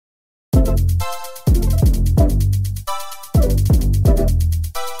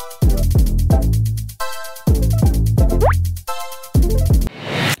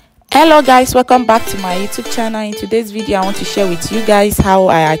Hello guys, welcome back to my YouTube channel. In today's video I want to share with you guys how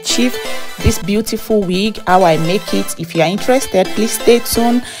I achieve this beautiful wig, how I make it. If you are interested, please stay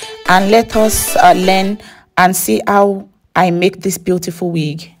tuned and let us learn and see how I make this beautiful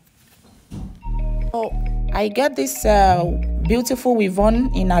wig. So I got this beautiful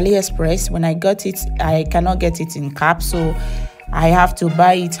Weavon in AliExpress. When I got it, I cannot get it in cap, so I have to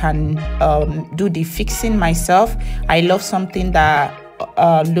buy it and do the fixing myself. I love something that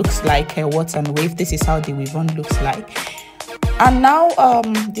looks like a what and wave. This is how the Weavon looks like. And now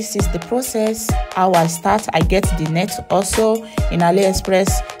this is the process how I start. I get the net also in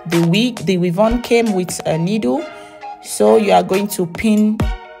AliExpress. The Weavon came with a needle, so you are going to pin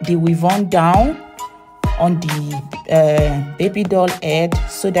the Weavon down on the baby doll head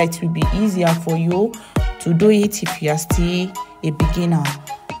so that it will be easier for you to do it if you are still a beginner.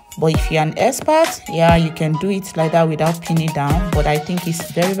 But if you're an expert, yeah, you can do it like that without pinning down. But I think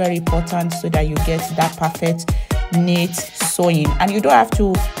it's very, very important so that you get that perfect neat sewing. And you don't have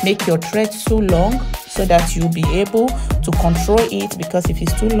to make your thread so long so that you'll be able to control it, because if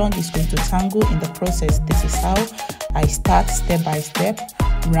it's too long, it's going to tangle in the process. This is how I start step by step.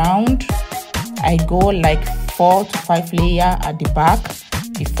 Round, I go like 4 to 5 layers at the back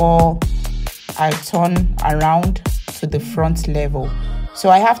before I turn around to the front level. So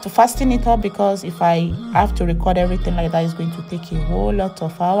I have to fasten it up, because if I have to record everything like that, it's going to take a whole lot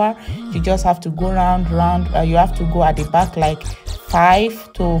of hours. You just have to go round. You have to go at the back like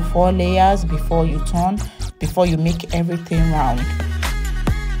 5 to 4 layers before you turn, before you make everything round.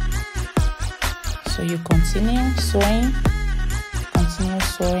 So you continue sewing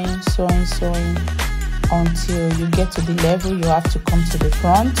until you get to the level you have to come to the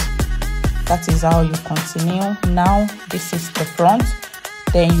front. That is how you continue. Now this is the front.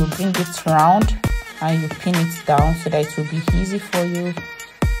 Then you bring it round and you pin it down so that it will be easy for you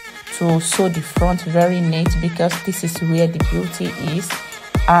to sew the front very neat, because this is where the beauty is.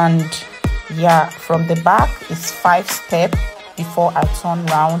 And yeah, from the back it's 5 steps before I turn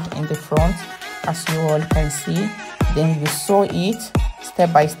round in the front, as you all can see. Then you sew it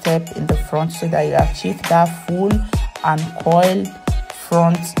step by step in the front so that you achieve that full and coiled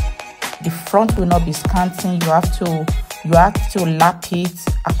front. The front will not be scanting. You have to lap it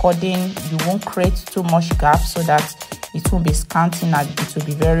according. You won't create too much gap so that it won't be scanting and it will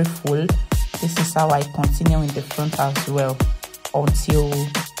be very full. This is how I continue in the front as well until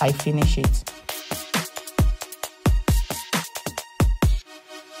I finish it.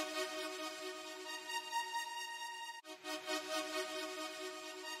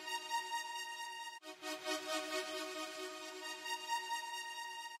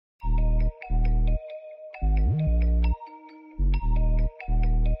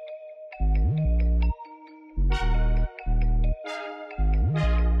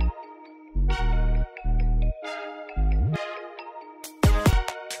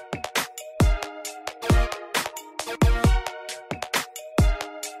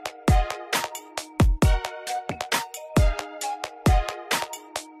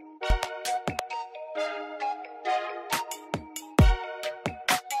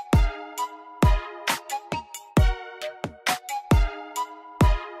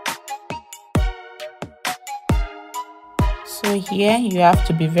 So here you have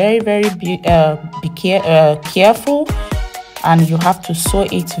to be very careful, and you have to sew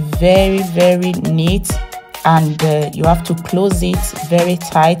it very neat, and you have to close it very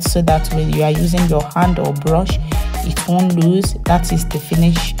tight so that when you are using your hand or brush, it won't lose. That is the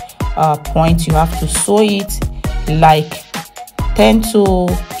finish point. You have to sew it like 10 to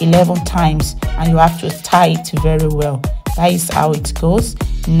 11 times, and you have to tie it very well. That is how it goes.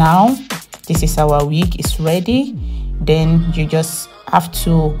 Now this is our wig is ready. Then you just have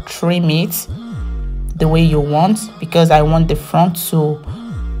to trim it the way you want, because I want the front to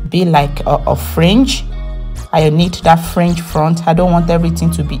be like a fringe. I need that fringe front. I don't want everything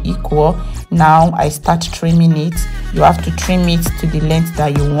to be equal. Now I start trimming it. You have to trim it to the length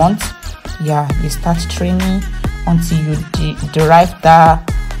that you want. Yeah, you start trimming until you derive that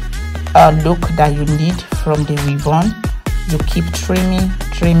look that you need from the Weavon. You keep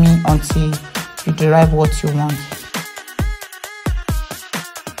trimming until you derive what you want.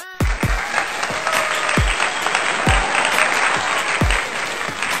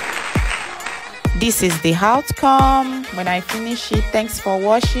 This is the outcome when I finish it. Thanks for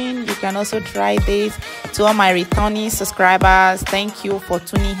watching. You can also try this. To all my returning subscribers, thank you for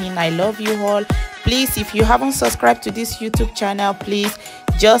tuning in. I love you all. Please, if you haven't subscribed to this YouTube channel, please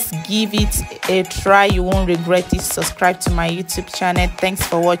Just give it a try, you won't regret it. Subscribe to my YouTube channel. Thanks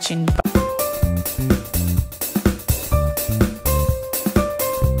for watching. Bye.